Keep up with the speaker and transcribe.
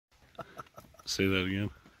Say that again.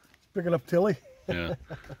 Picking up Tilly. Yeah.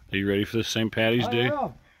 Are you ready for this St. Patty's Day?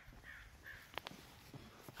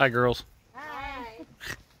 Hi, girls. Hi.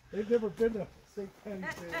 They've never been to St.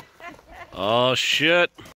 Patty's Day. Oh, shit.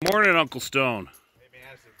 Morning, Uncle Stone. Hey, man,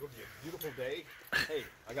 it's going to be a beautiful day. Hey,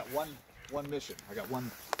 I got one mission. I got one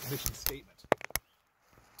mission statement.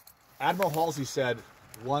 Admiral Halsey said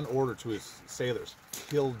one order to his sailors: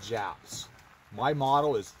 kill Japs. My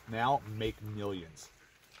motto is now make millions.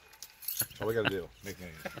 That's all we got to do. Make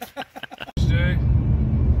millions.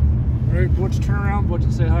 All right, Butch, turn around, Butch,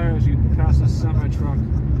 and say hi as you pass this semi-truck.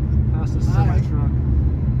 Pass this semi-truck.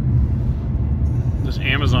 This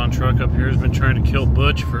Amazon truck up here has been trying to kill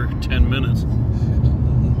Butch for 10 minutes.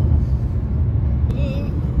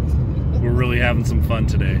 We're really having some fun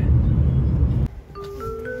today.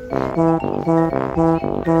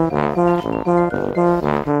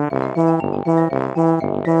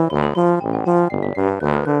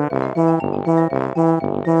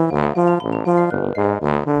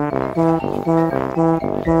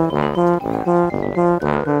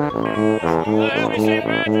 Happy St.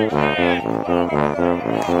 Patrick's Day!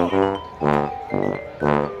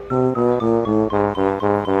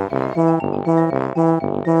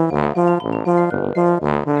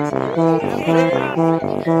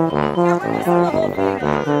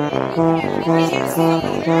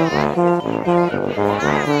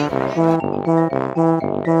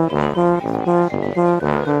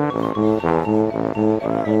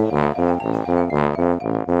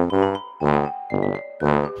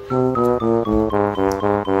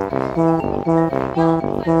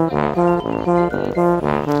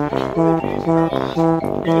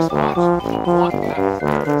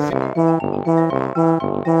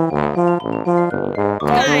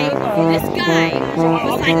 This guy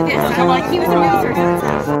was like this. I'm like, he was a loser.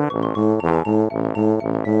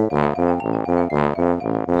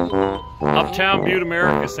 Uptown, Butte,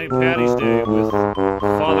 America, St. Patty's Day with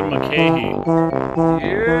Father McCahey.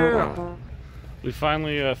 Yeah! We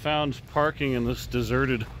finally found parking in this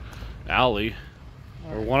deserted alley,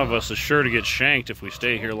 where one of us is sure to get shanked if we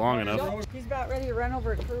stay here long enough. He's about ready to run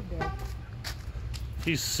over a curb there.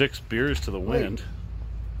 He's 6 beers to the wind.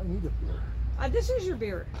 I need a beer. This is your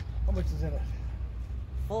beer. How much is in it?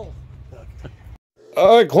 Full.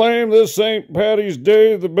 I claim this St. Patty's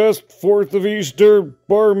Day the best 4th of Easter,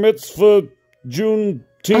 bar mitzvah,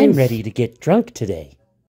 Juneteenth. I'm ready to get drunk today.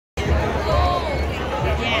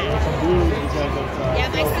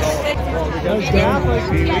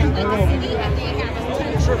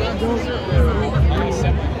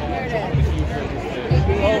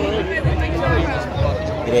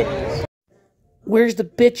 Where's the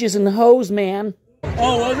bitches and the hoes, man?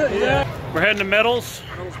 Oh, was it? Yeah. We're heading to Metals.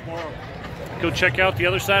 Go check out the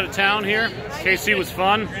other side of town here. KC was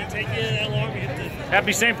fun.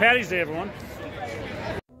 Happy St. Patty's Day, everyone.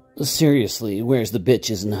 Seriously, where's the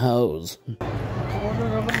bitches and hoes?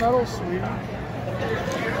 Corner of the metal, sweetie.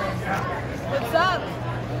 What's up?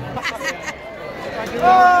 Oh!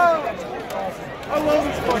 I love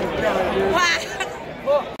this fucking guy, dude.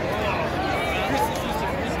 Wow.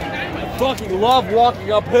 I fucking love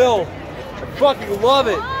walking uphill. I fucking love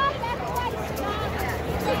it.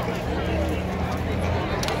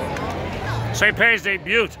 St. Patty's Day,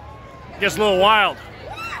 Butte. Gets a little wild.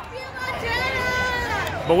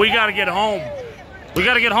 But we gotta get home. We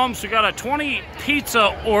gotta get home, so we got a 20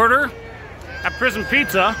 pizza order at Prison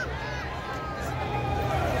Pizza.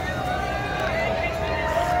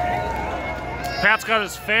 Pat's got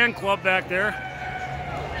his fan club back there.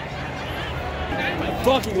 I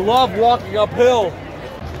fucking love walking uphill.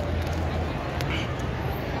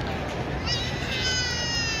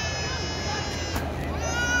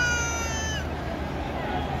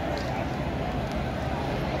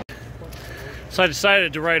 So I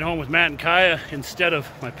decided to ride home with Matt and Kaya instead of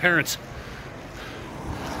my parents.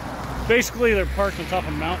 Basically, they're parked on top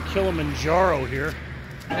of Mount Kilimanjaro here.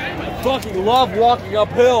 I fucking love walking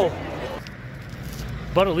uphill.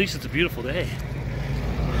 But at least it's a beautiful day.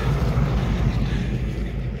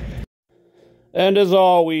 And as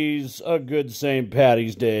always, a good St.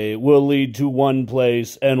 Patty's Day will lead to one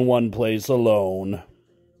place and one place alone.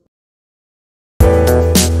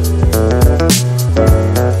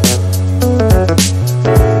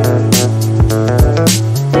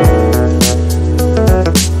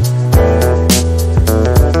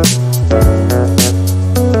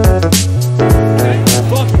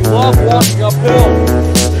 Walking uphill.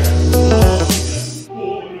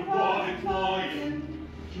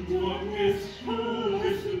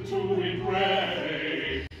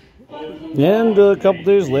 And a couple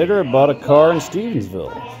days later, I bought a car in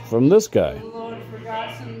Stevensville from this guy. Lord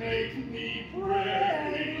forgot to make me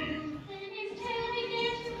pray.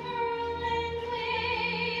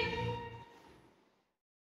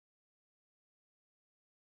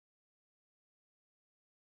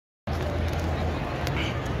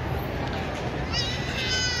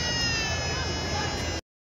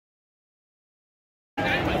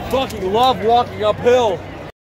 fucking love walking uphill.